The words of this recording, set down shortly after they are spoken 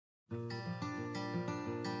Today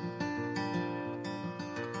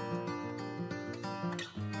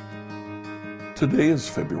is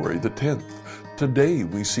February the 10th. Today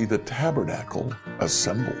we see the tabernacle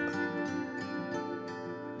assembled.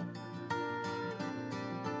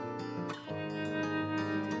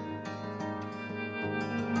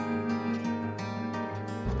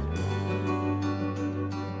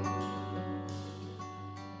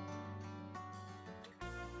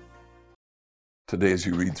 Today, as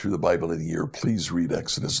you read through the Bible in a year, please read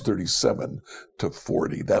Exodus 37 to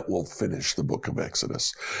 40. That will finish the book of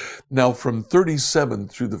Exodus. Now, from 37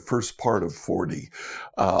 through the first part of 40,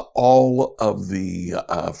 all of the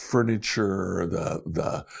furniture,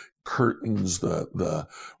 the curtains, the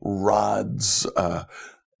rods,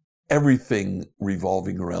 everything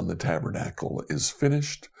revolving around the tabernacle is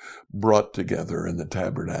finished, brought together, and the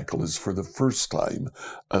tabernacle is for the first time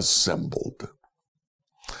assembled.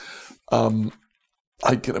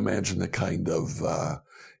 I can imagine the kind of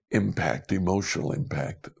emotional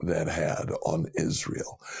impact that had on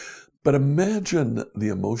Israel. But imagine the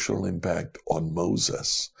emotional impact on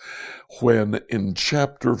Moses when in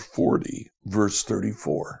chapter 40, verse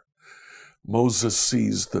 34, Moses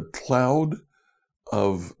sees the cloud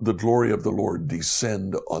of the glory of the Lord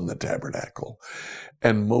descend on the tabernacle.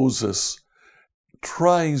 And Moses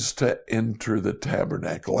tries to enter the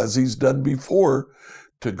tabernacle, as he's done before,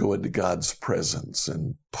 to go into God's presence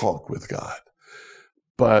and talk with God.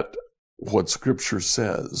 But what Scripture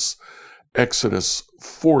says, Exodus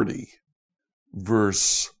 40,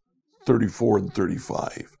 verse 34 and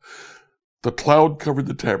 35, the cloud covered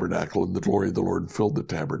the tabernacle and the glory of the Lord filled the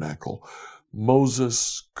tabernacle.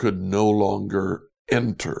 Moses could no longer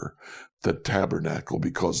enter the tabernacle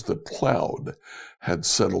because the cloud had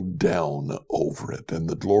settled down over it and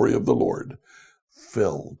the glory of the Lord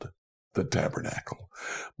filled the tabernacle.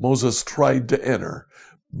 Moses tried to enter,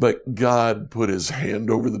 but God put his hand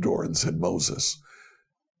over the door and said, Moses,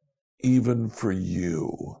 even for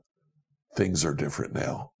you, things are different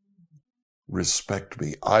now. Respect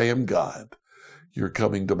me. I am God. You're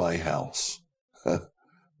coming to my house.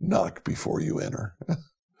 Knock before you enter.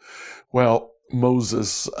 Well,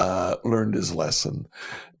 Moses learned his lesson,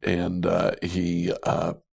 and he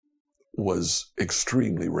was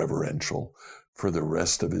extremely reverential for the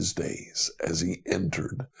rest of his days as he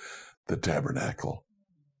entered the tabernacle.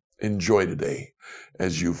 Enjoy today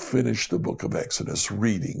as you finish the book of Exodus,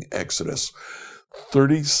 reading Exodus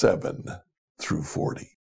 37 through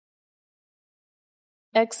 40.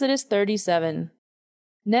 Exodus 37.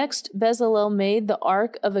 Next, Bezalel made the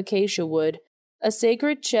ark of acacia wood, a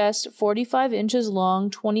sacred chest 45 inches long,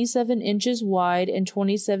 27 inches wide, and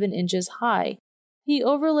 27 inches high. He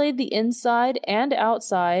overlaid the inside and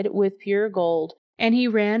outside with pure gold, and he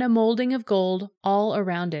ran a molding of gold all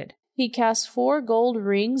around it. He cast 4 gold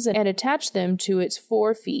rings and attached them to its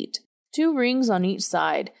 4 feet, 2 rings on each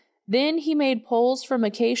side. Then he made poles from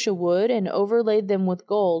acacia wood and overlaid them with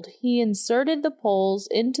gold. He inserted the poles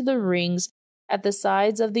into the rings at the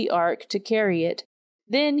sides of the ark to carry it.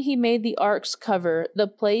 Then he made the ark's cover, the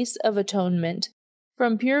place of atonement,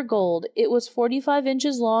 from pure gold. It was 45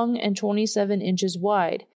 inches long and 27 inches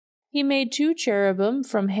wide. He made 2 cherubim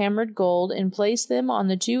from hammered gold and placed them on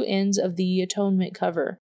the 2 ends of the atonement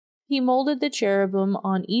cover. He molded the cherubim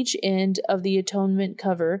on each end of the atonement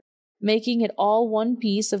cover, making it all one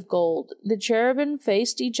piece of gold. The cherubim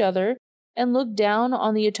faced each other and looked down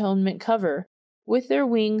on the atonement cover. With their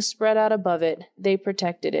wings spread out above it, they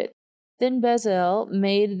protected it. Then Bezalel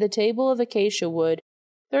made the table of acacia wood,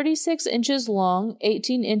 36 inches long,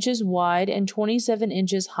 18 inches wide, and 27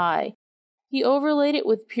 inches high. He overlaid it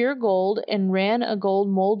with pure gold and ran a gold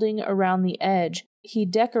molding around the edge. He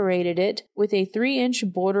decorated it with a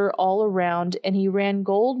 3-inch border all around, and he ran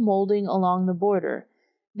gold molding along the border.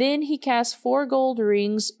 Then he cast 4 gold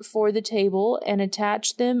rings for the table and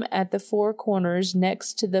attached them at the 4 corners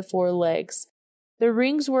next to the 4 legs. The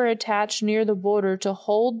rings were attached near the border to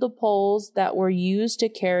hold the poles that were used to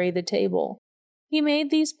carry the table. He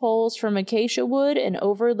made these poles from acacia wood and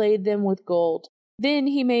overlaid them with gold. Then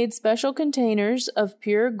he made special containers of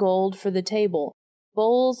pure gold for the table,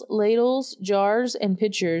 bowls, ladles, jars, and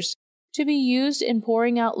pitchers, to be used in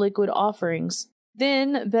pouring out liquid offerings.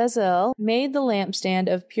 Then Bezalel made the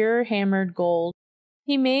lampstand of pure hammered gold.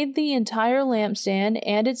 He made the entire lampstand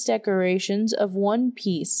and its decorations of one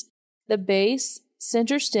piece, the base,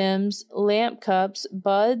 center stems, lamp cups,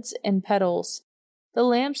 buds, and petals. The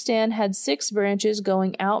lampstand had 6 branches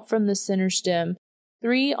going out from the center stem,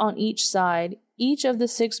 3 on each side. Each of the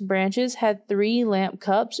 6 branches had 3 lamp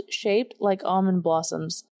cups shaped like almond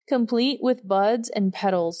blossoms, complete with buds and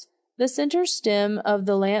petals. The center stem of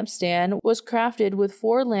the lampstand was crafted with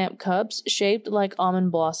 4 lamp cups shaped like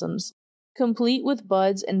almond blossoms, complete with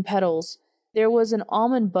buds and petals. There was an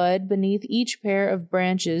almond bud beneath each pair of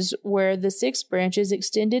branches, where the 6 branches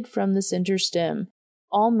extended from the center stem,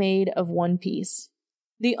 all made of one piece.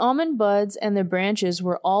 The almond buds and the branches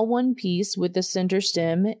were all one piece with the center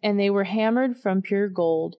stem, and they were hammered from pure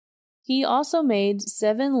gold. He also made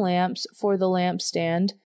 7 lamps for the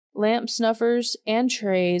lampstand, lamp snuffers, and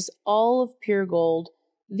trays, all of pure gold.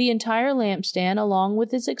 The entire lampstand, along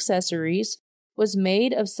with its accessories, was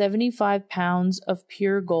made of 75 pounds of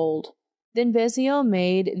pure gold. Then Bezalel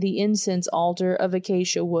made the incense altar of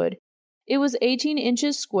acacia wood. It was 18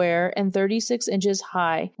 inches square and 36 inches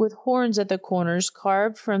high, with horns at the corners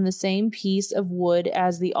carved from the same piece of wood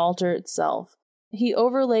as the altar itself. He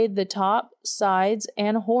overlaid the top, sides,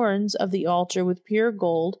 and horns of the altar with pure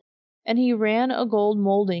gold, and he ran a gold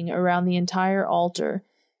molding around the entire altar.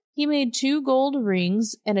 He made 2 gold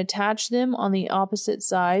rings and attached them on the opposite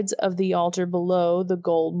sides of the altar below the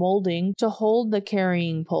gold molding to hold the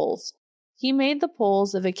carrying poles. He made the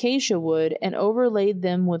poles of acacia wood and overlaid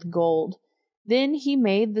them with gold. Then he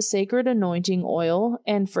made the sacred anointing oil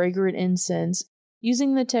and fragrant incense,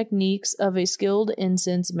 using the techniques of a skilled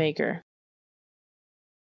incense maker.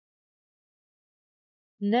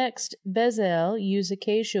 Next, Bezalel used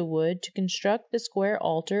acacia wood to construct the square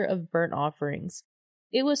altar of burnt offerings.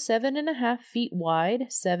 It was 7.5 feet wide,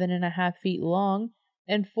 7.5 feet long,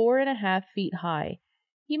 and 4.5 feet high.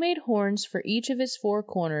 He made horns for each of its 4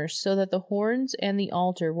 corners so that the horns and the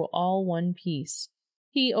altar were all one piece.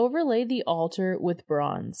 He overlaid the altar with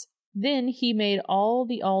bronze. Then he made all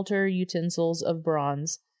the altar utensils of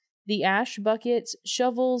bronze: the ash buckets,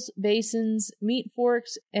 shovels, basins, meat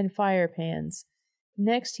forks, and fire pans.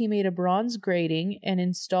 Next he made a bronze grating and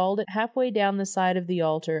installed it halfway down the side of the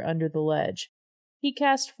altar under the ledge. He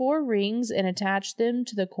cast 4 rings and attached them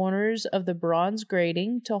to the corners of the bronze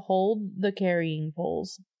grating to hold the carrying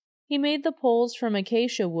poles. He made the poles from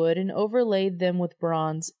acacia wood and overlaid them with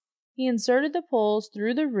bronze. He inserted the poles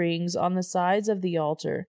through the rings on the sides of the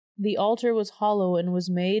altar. The altar was hollow and was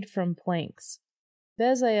made from planks.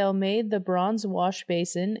 Bezalel made the bronze wash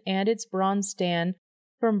basin and its bronze stand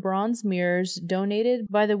from bronze mirrors donated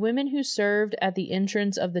by the women who served at the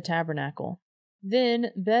entrance of the tabernacle.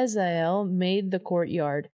 Then Bezalel made the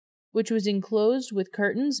courtyard, which was enclosed with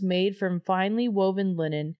curtains made from finely woven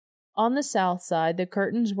linen. On the south side, the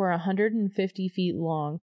curtains were 150 feet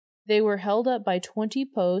long. They were held up by 20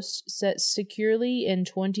 posts set securely in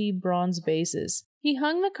 20 bronze bases. He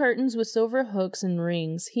hung the curtains with silver hooks and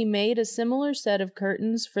rings. He made a similar set of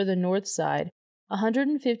curtains for the north side,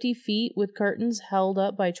 150 feet, with curtains held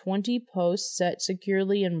up by 20 posts set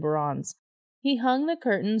securely in bronze. He hung the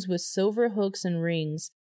curtains with silver hooks and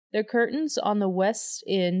rings. The curtains on the west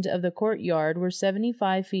end of the courtyard were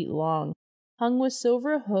 75 feet long, hung with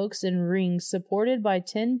silver hooks and rings supported by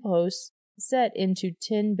 10 posts set into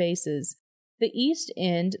 10 bases. The east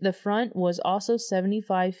end, the front, was also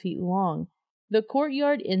 75 feet long. The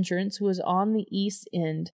courtyard entrance was on the east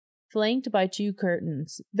end, flanked by 2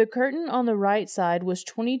 curtains. The curtain on the right side was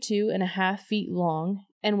 22.5 feet long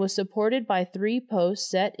and was supported by 3 posts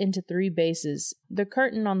set into 3 bases. The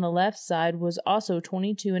curtain on the left side was also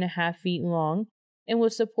 22.5 feet long and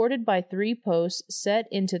was supported by 3 posts set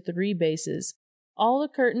into 3 bases. All the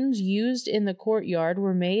curtains used in the courtyard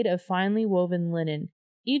were made of finely woven linen.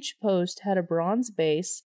 Each post had a bronze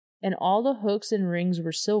base, and all the hooks and rings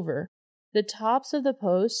were silver. The tops of the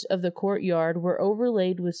posts of the courtyard were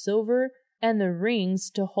overlaid with silver, and the rings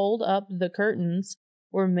to hold up the curtains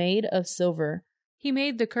were made of silver. He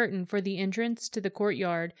made the curtain for the entrance to the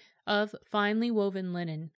courtyard of finely woven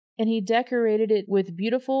linen, and he decorated it with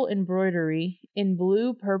beautiful embroidery in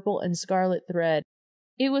blue, purple, and scarlet thread.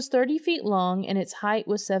 It was 30 feet long, and its height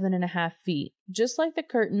was 7.5 feet, just like the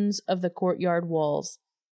curtains of the courtyard walls.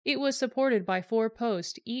 It was supported by 4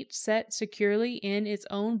 posts, each set securely in its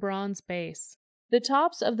own bronze base. The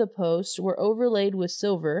tops of the posts were overlaid with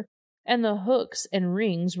silver, and the hooks and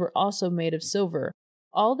rings were also made of silver.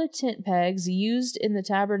 All the tent pegs used in the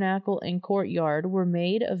tabernacle and courtyard were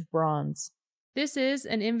made of bronze. This is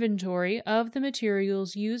an inventory of the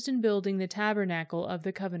materials used in building the tabernacle of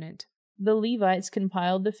the covenant. The Levites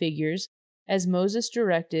compiled the figures, as Moses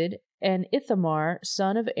directed, and Ithamar,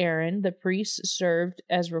 son of Aaron, the priest, served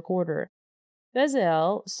as recorder.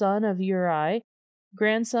 Bezalel, son of Uri,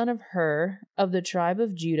 grandson of Hur, of the tribe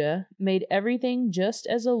of Judah, made everything just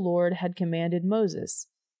as the Lord had commanded Moses.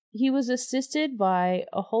 He was assisted by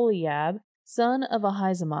Aholiab, son of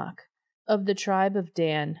Ahisamach, of the tribe of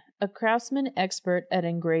Dan, a craftsman expert at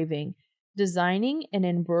engraving. designing and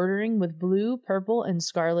embroidering with blue, purple, and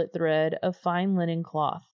scarlet thread of fine linen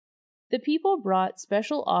cloth. The people brought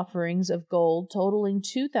special offerings of gold totaling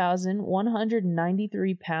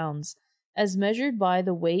 2,193 pounds, as measured by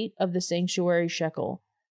the weight of the sanctuary shekel.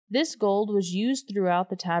 This gold was used throughout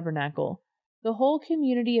the tabernacle. The whole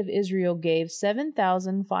community of Israel gave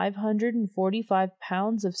 7,545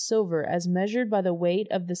 pounds of silver as measured by the weight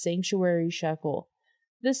of the sanctuary shekel.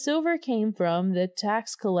 The silver came from the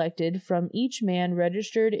tax collected from each man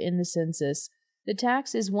registered in the census. The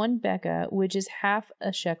tax is 1 beka, which is half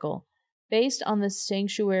a shekel, based on the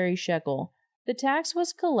sanctuary shekel. The tax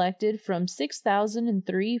was collected from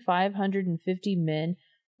 6,550 men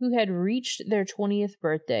who had reached their 20th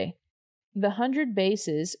birthday. The 100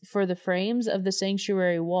 bases for the frames of the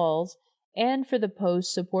sanctuary walls and for the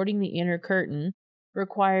posts supporting the inner curtain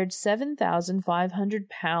required 7,500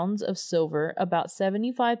 pounds of silver, about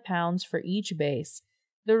 75 pounds for each base.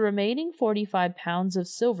 The remaining 45 pounds of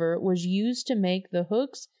silver was used to make the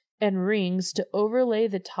hooks and rings to overlay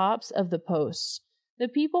the tops of the posts. The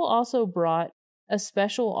people also brought a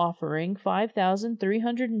special offering,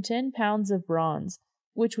 5,310 pounds of bronze,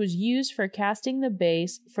 which was used for casting the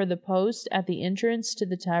base for the post at the entrance to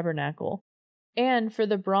the tabernacle, and for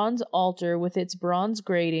the bronze altar with its bronze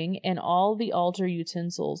grating and all the altar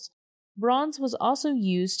utensils. Bronze was also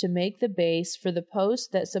used to make the base for the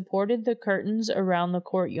post that supported the curtains around the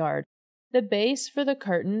courtyard, the base for the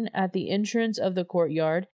curtain at the entrance of the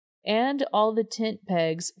courtyard, and all the tent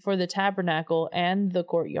pegs for the tabernacle and the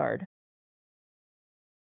courtyard.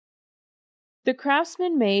 The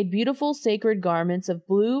craftsmen made beautiful sacred garments of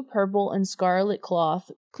blue, purple, and scarlet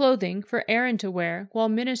cloth, clothing for Aaron to wear while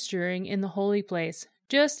ministering in the holy place,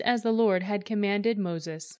 just as the Lord had commanded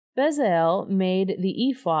Moses. Bezalel made the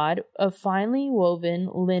ephod of finely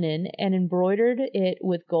woven linen and embroidered it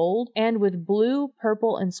with gold and with blue,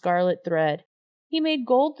 purple, and scarlet thread. He made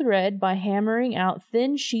gold thread by hammering out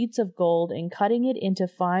thin sheets of gold and cutting it into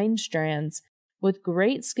fine strands. With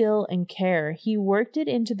great skill and care, he worked it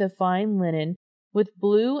into the fine linen with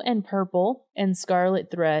blue and purple and scarlet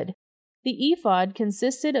thread. The ephod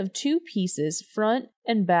consisted of 2 pieces, front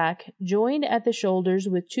and back, joined at the shoulders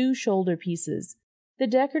with 2 shoulder pieces. The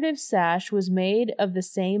decorative sash was made of the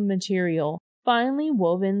same material, finely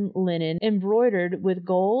woven linen embroidered with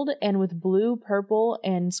gold and with blue, purple,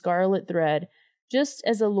 and scarlet thread, just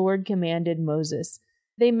as the Lord commanded Moses.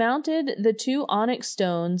 They mounted the 2 onyx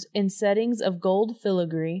stones in settings of gold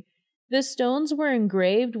filigree. The stones were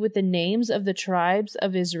engraved with the names of the tribes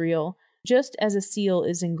of Israel, just as a seal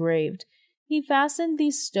is engraved. He fastened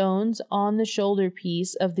these stones on the shoulder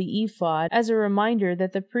piece of the ephod as a reminder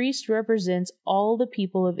that the priest represents all the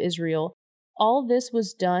people of Israel. All this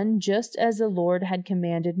was done just as the Lord had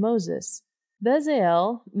commanded Moses.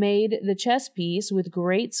 Bezalel made the chest piece with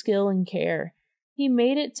great skill and care. He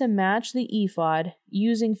made it to match the ephod,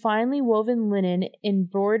 using finely woven linen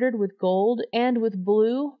embroidered with gold and with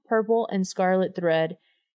blue, purple, and scarlet thread.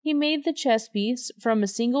 He made the chest piece from a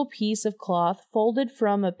single piece of cloth folded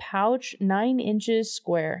from a pouch 9 inches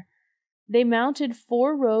square. They mounted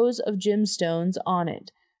 4 rows of gemstones on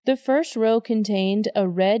it. The first row contained a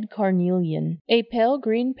red carnelian, a pale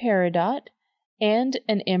green peridot, and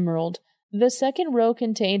an emerald. The second row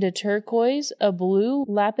contained a turquoise, a blue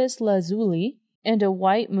lapis lazuli, and a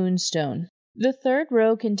white moonstone. The third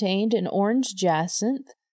row contained an orange jacinth,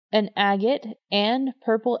 an agate, and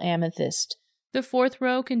purple amethyst. The fourth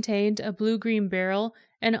row contained a blue-green beryl,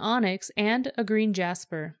 an onyx, and a green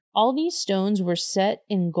jasper. All these stones were set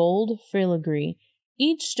in gold filigree.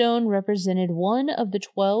 Each stone represented one of the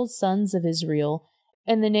 12 sons of Israel,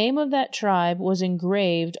 and the name of that tribe was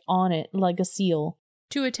engraved on it like a seal.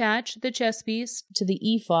 To attach the chest piece to the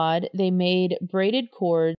ephod, they made braided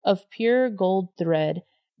cords of pure gold thread.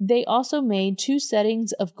 They also made 2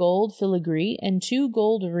 settings of gold filigree and 2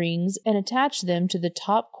 gold rings and attached them to the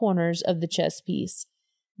top corners of the chest piece.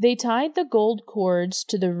 They tied the gold cords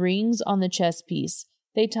to the rings on the chest piece.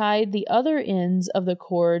 They tied the other ends of the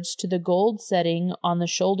cords to the gold setting on the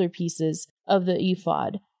shoulder pieces of the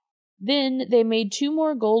ephod. Then they made 2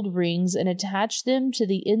 more gold rings and attached them to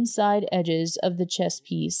the inside edges of the chest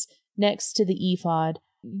piece next to the ephod.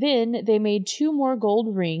 Then they made 2 more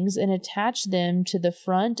gold rings and attached them to the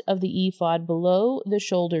front of the ephod below the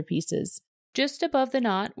shoulder pieces, just above the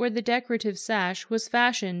knot where the decorative sash was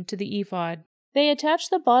fashioned to the ephod. They attached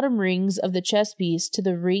the bottom rings of the chest piece to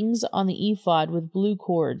the rings on the ephod with blue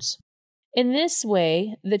cords. In this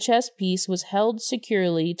way, the chest piece was held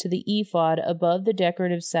securely to the ephod above the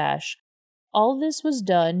decorative sash. All this was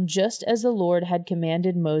done just as the Lord had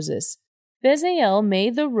commanded Moses. Bezalel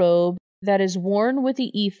made the robe that is worn with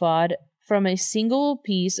the ephod from a single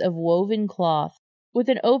piece of woven cloth, with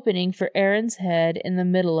an opening for Aaron's head in the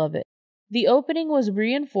middle of it. The opening was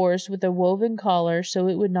reinforced with a woven collar so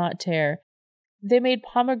it would not tear. They made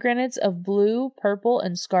pomegranates of blue, purple,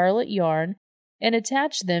 and scarlet yarn, and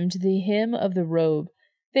attached them to the hem of the robe.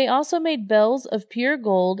 They also made bells of pure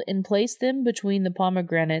gold and placed them between the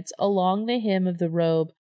pomegranates along the hem of the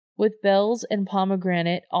robe, with bells and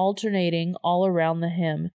pomegranate alternating all around the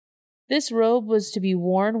hem. This robe was to be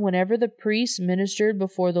worn whenever the priests ministered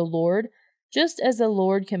before the Lord, just as the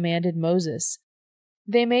Lord commanded Moses.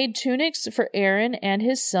 They made tunics for Aaron and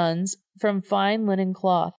his sons from fine linen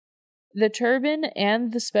cloth. The turban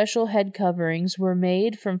and the special head coverings were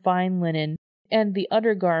made from fine linen, and the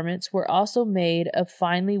undergarments were also made of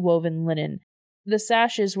finely woven linen. The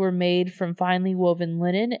sashes were made from finely woven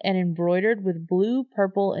linen and embroidered with blue,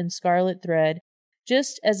 purple, and scarlet thread,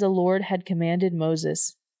 just as the Lord had commanded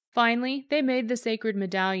Moses. Finally, they made the sacred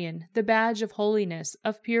medallion, the badge of holiness,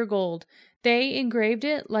 of pure gold. They engraved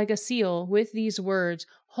it like a seal with these words,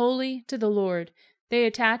 "Holy to the Lord." They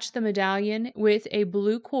attached the medallion with a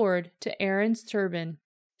blue cord to Aaron's turban,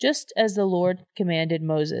 just as the Lord commanded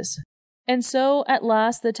Moses. And so, at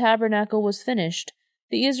last, the tabernacle was finished.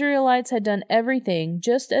 The Israelites had done everything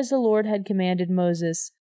just as the Lord had commanded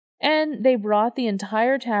Moses, and they brought the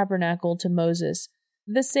entire tabernacle to Moses.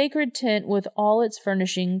 The sacred tent with all its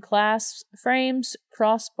furnishing, clasps, frames,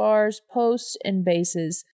 crossbars, posts, and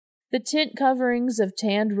bases, the tent coverings of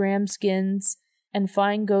tanned ram skins and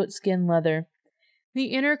fine goat skin leather, the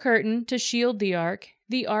inner curtain to shield the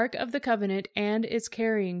ark of the covenant and its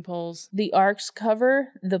carrying poles, the ark's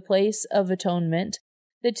cover, the place of atonement,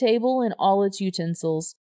 the table and all its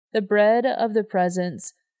utensils, the bread of the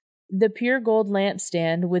presence, the pure gold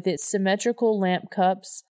lampstand with its symmetrical lamp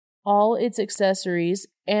cups, all its accessories,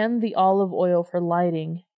 and the olive oil for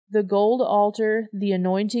lighting, the gold altar, the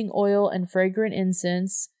anointing oil and fragrant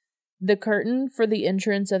incense, the curtain for the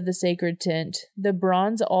entrance of the sacred tent, the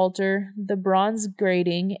bronze altar, the bronze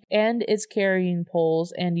grating, and its carrying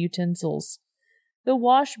poles and utensils, the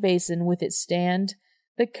wash basin with its stand,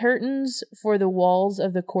 the curtains for the walls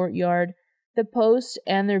of the courtyard, the posts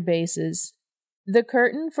and their bases, the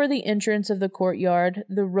curtain for the entrance of the courtyard,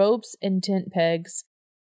 the ropes and tent pegs,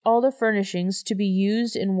 all the furnishings to be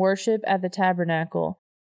used in worship at the tabernacle,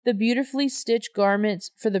 the beautifully stitched garments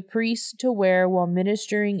for the priests to wear while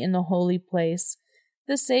ministering in the holy place,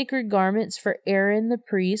 the sacred garments for Aaron the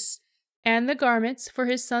priest, and the garments for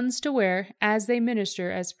his sons to wear as they minister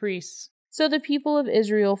as priests. So the people of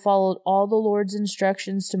Israel followed all the Lord's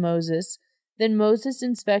instructions to Moses. Then Moses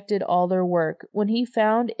inspected all their work. When he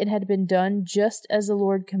found it had been done just as the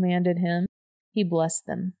Lord commanded him, he blessed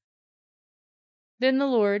them. Then the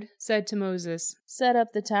Lord said to Moses, "Set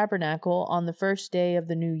up the tabernacle on the first day of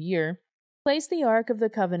the new year. Place the ark of the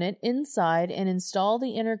covenant inside and install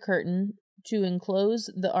the inner curtain to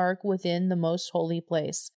enclose the ark within the most holy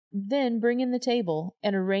place. Then bring in the table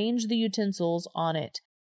and arrange the utensils on it,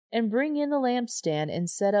 and bring in the lampstand and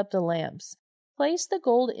set up the lamps. Place the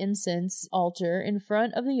gold incense altar in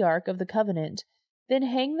front of the ark of the covenant. Then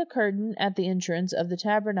hang the curtain at the entrance of the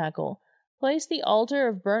tabernacle. Place the altar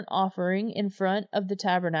of burnt offering in front of the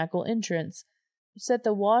tabernacle entrance. Set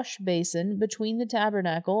the wash basin between the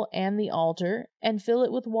tabernacle and the altar, and fill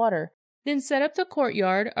it with water. Then set up the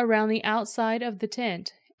courtyard around the outside of the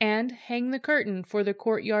tent, and hang the curtain for the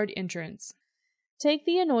courtyard entrance. Take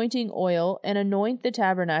the anointing oil and anoint the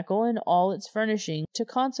tabernacle and all its furnishing to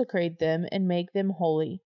consecrate them and make them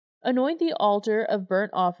holy. Anoint the altar of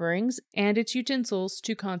burnt offerings and its utensils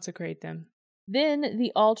to consecrate them. Then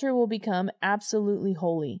the altar will become absolutely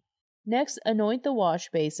holy. Next, anoint the wash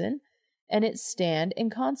basin and its stand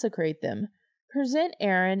and consecrate them. Present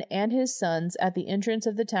Aaron and his sons at the entrance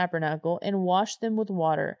of the tabernacle and wash them with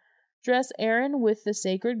water. Dress Aaron with the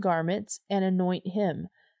sacred garments and anoint him,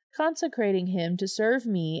 consecrating him to serve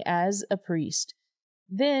me as a priest.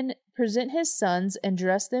 Then present his sons and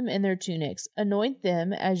dress them in their tunics. Anoint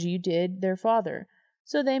them as you did their father,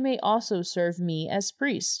 so they may also serve me as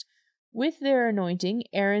priests. With their anointing,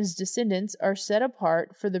 Aaron's descendants are set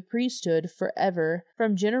apart for the priesthood forever,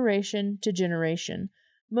 from generation to generation.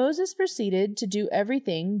 Moses proceeded to do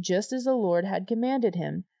everything just as the Lord had commanded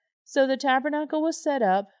him. So the tabernacle was set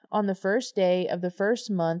up on the first day of the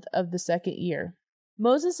first month of the second year.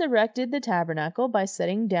 Moses erected the tabernacle by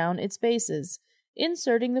setting down its bases,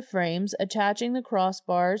 inserting the frames, attaching the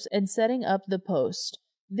crossbars, and setting up the post.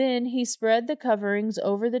 Then he spread the coverings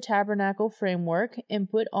over the tabernacle framework and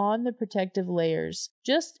put on the protective layers,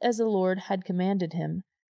 just as the Lord had commanded him.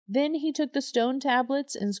 Then he took the stone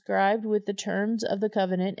tablets inscribed with the terms of the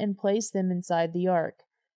covenant and placed them inside the ark.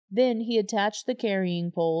 Then he attached the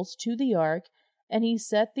carrying poles to the ark, and he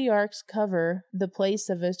set the ark's cover, the place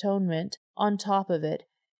of atonement, on top of it.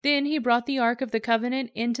 Then he brought the Ark of the Covenant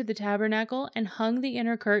into the tabernacle and hung the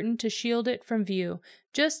inner curtain to shield it from view,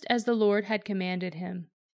 just as the Lord had commanded him.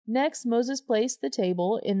 Next Moses placed the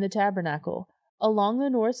table in the tabernacle, along the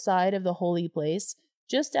north side of the holy place,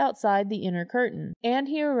 just outside the inner curtain, and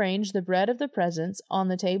he arranged the bread of the presence on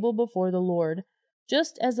the table before the Lord,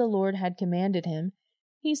 just as the Lord had commanded him.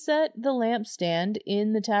 He set the lampstand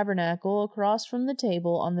in the tabernacle across from the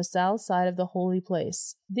table on the south side of the holy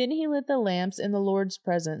place. Then he lit the lamps in the Lord's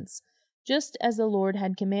presence, just as the Lord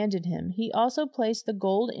had commanded him. He also placed the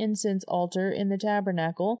gold incense altar in the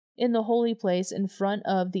tabernacle, in the holy place in front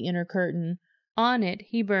of the inner curtain. On it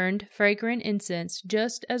he burned fragrant incense,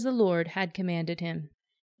 just as the Lord had commanded him.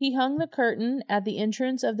 He hung the curtain at the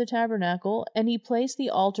entrance of the tabernacle, and he placed the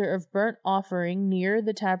altar of burnt offering near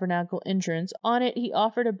the tabernacle entrance. On it he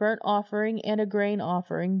offered a burnt offering and a grain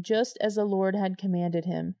offering, just as the Lord had commanded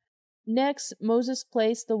him. Next, Moses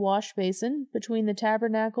placed the wash basin between the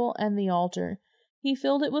tabernacle and the altar. He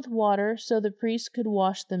filled it with water so the priests could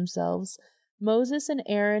wash themselves. Moses and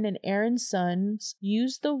Aaron's sons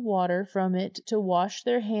used the water from it to wash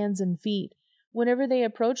their hands and feet. Whenever they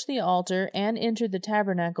approached the altar and entered the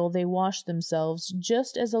tabernacle, they washed themselves,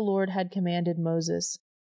 just as the Lord had commanded Moses.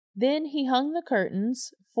 Then he hung the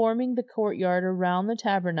curtains, forming the courtyard around the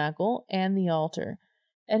tabernacle and the altar,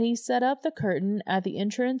 and he set up the curtain at the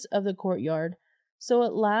entrance of the courtyard. So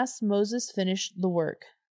at last Moses finished the work.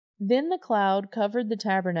 Then the cloud covered the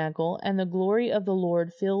tabernacle, and the glory of the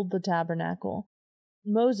Lord filled the tabernacle.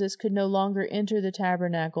 Moses could no longer enter the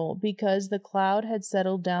tabernacle because the cloud had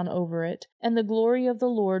settled down over it, and the glory of the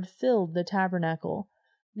Lord filled the tabernacle.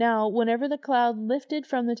 Now, whenever the cloud lifted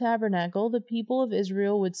from the tabernacle, the people of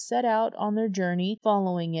Israel would set out on their journey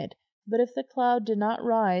following it. But if the cloud did not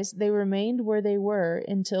rise, they remained where they were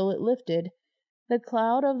until it lifted. The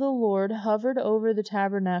cloud of the Lord hovered over the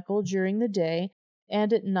tabernacle during the day,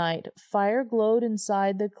 and at night fire glowed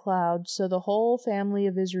inside the cloud so the whole family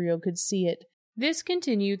of Israel could see it. This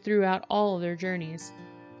continued throughout all their journeys.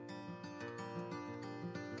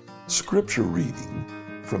 Scripture reading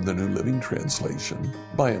from the New Living Translation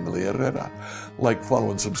by Emily Herrera. Like,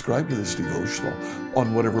 follow, and subscribe to this devotional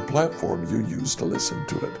on whatever platform you use to listen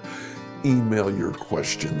to it. Email your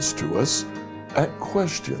questions to us at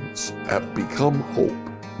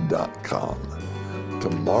questions@becomehope.com.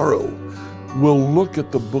 Tomorrow, we'll look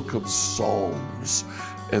at the book of Psalms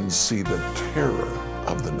and see the terror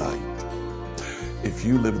of the night. If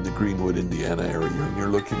you live in the Greenwood, Indiana area and you're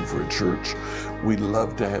looking for a church, we'd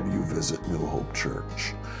love to have you visit New Hope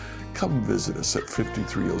Church. Come visit us at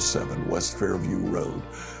 5307 West Fairview Road.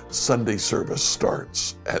 Sunday service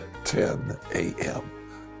starts at 10 a.m.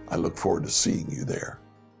 I look forward to seeing you there.